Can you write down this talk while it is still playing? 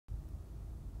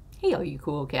Hey all you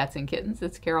cool cats and kittens,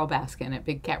 it's Carole Baskin at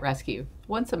Big Cat Rescue.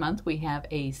 Once a month we have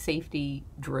a safety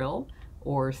drill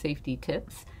or safety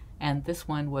tips, and this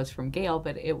one was from Gail,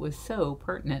 but it was so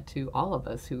pertinent to all of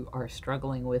us who are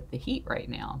struggling with the heat right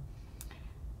now.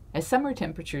 As summer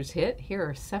temperatures hit, here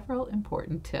are several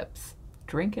important tips.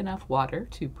 Drink enough water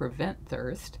to prevent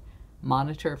thirst.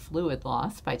 Monitor fluid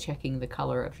loss by checking the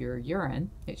color of your urine.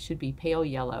 It should be pale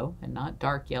yellow and not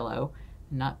dark yellow,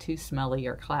 and not too smelly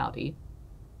or cloudy.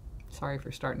 Sorry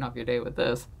for starting off your day with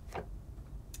this.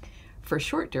 For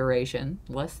short duration,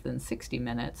 less than 60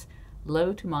 minutes,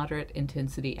 low to moderate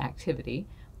intensity activity,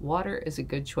 water is a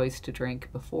good choice to drink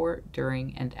before,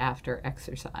 during, and after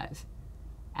exercise.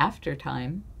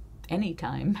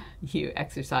 Anytime you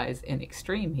exercise in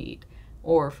extreme heat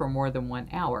or for more than 1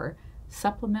 hour,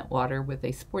 supplement water with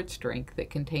a sports drink that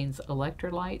contains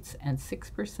electrolytes and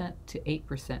 6% to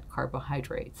 8%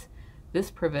 carbohydrates. This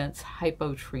prevents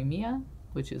hypotremia,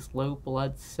 which is low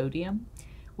blood sodium,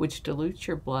 which dilutes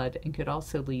your blood and could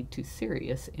also lead to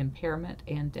serious impairment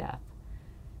and death.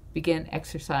 Begin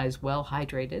exercise well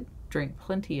hydrated. Drink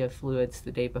plenty of fluids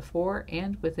the day before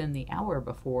and within the hour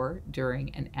before,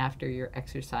 during, and after your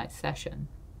exercise session.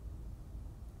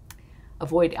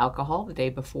 Avoid alcohol the day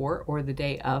before or the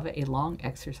day of a long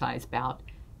exercise bout,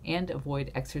 and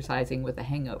avoid exercising with a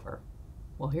hangover.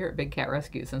 Well, here at Big Cat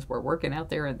Rescue, since we're working out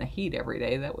there in the heat every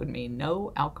day, that would mean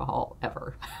no alcohol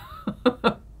ever.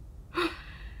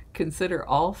 Consider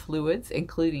all fluids,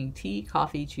 including tea,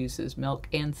 coffee, juices, milk,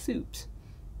 and soups,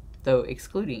 though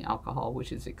excluding alcohol,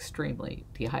 which is extremely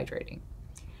dehydrating.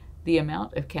 The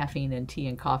amount of caffeine in tea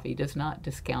and coffee does not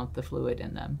discount the fluid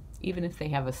in them, even if they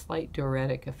have a slight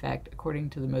diuretic effect, according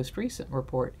to the most recent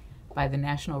report by the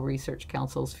National Research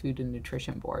Council's Food and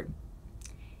Nutrition Board.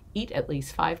 Eat at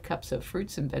least 5 cups of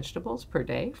fruits and vegetables per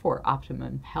day for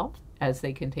optimum health, as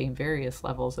they contain various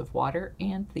levels of water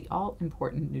and the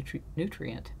all-important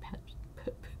nutrient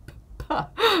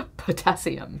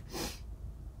potassium.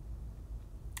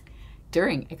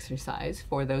 During exercise,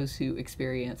 for those who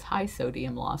experience high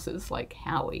sodium losses like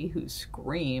Howie, who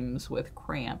screams with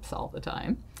cramps all the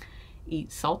time,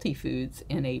 eat salty foods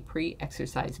in a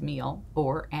pre-exercise meal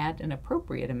or add an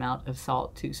appropriate amount of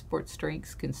salt to sports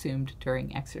drinks consumed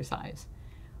during exercise.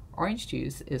 Orange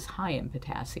juice is high in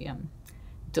potassium.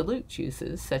 Dilute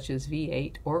juices such as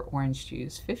V8 or orange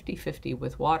juice 50-50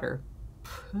 with water.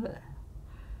 Puh.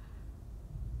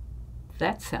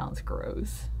 That sounds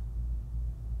gross.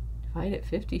 Divide it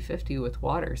 50-50 with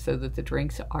water so that the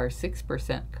drinks are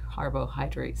 6%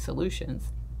 carbohydrate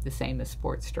solutions, the same as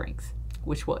sports drinks,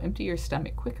 which will empty your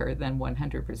stomach quicker than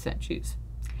 100% juice.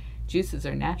 Juices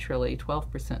are naturally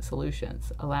 12%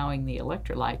 solutions, allowing the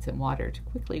electrolytes in water to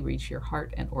quickly reach your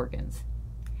heart and organs.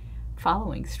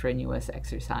 Following strenuous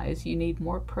exercise, you need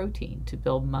more protein to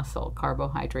build muscle,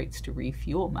 carbohydrates to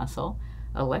refuel muscle,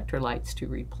 electrolytes to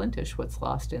replenish what's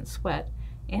lost in sweat,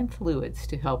 and fluids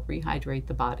to help rehydrate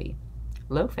the body.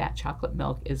 Low-fat chocolate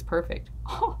milk is perfect.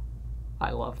 Oh, I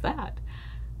love that.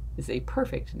 Is a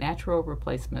perfect natural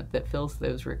replacement that fills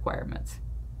those requirements.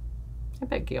 I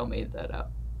bet Gail made that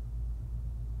up.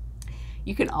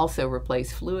 You can also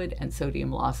replace fluid and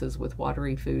sodium losses with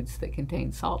watery foods that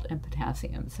contain salt and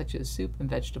potassium, such as soup and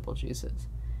vegetable juices.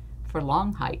 For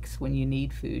long hikes, when you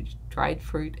need food, dried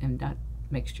fruit and nut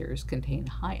mixtures contain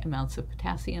high amounts of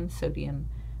potassium, sodium,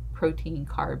 protein,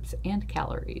 carbs, and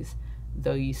calories,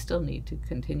 though you still need to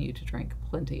continue to drink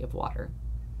plenty of water.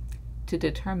 To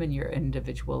determine your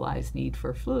individualized need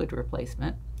for fluid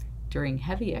replacement, during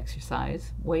heavy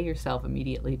exercise, weigh yourself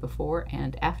immediately before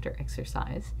and after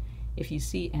exercise. If you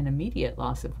see an immediate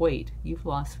loss of weight, you've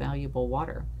lost valuable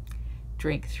water.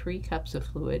 Drink 3 cups of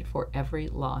fluid for every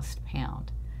lost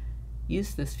pound.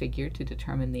 Use this figure to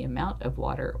determine the amount of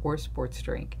water or sports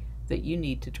drink that you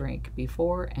need to drink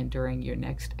before and during your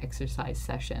next exercise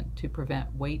session to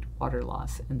prevent weight water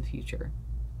loss in the future.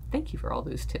 Thank you for all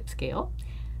those tips, Gail.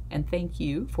 And thank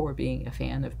you for being a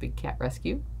fan of Big Cat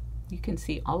Rescue. You can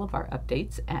see all of our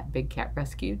updates at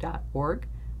bigcatrescue.org.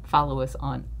 Follow us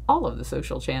on all of the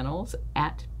social channels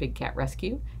at Big Cat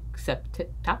Rescue, except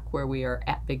TikTok, where we are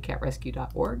at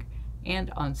bigcatrescue.org, and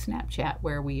on Snapchat,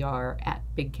 where we are at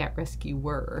Big Cat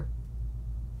Rescuer.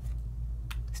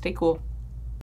 Stay cool.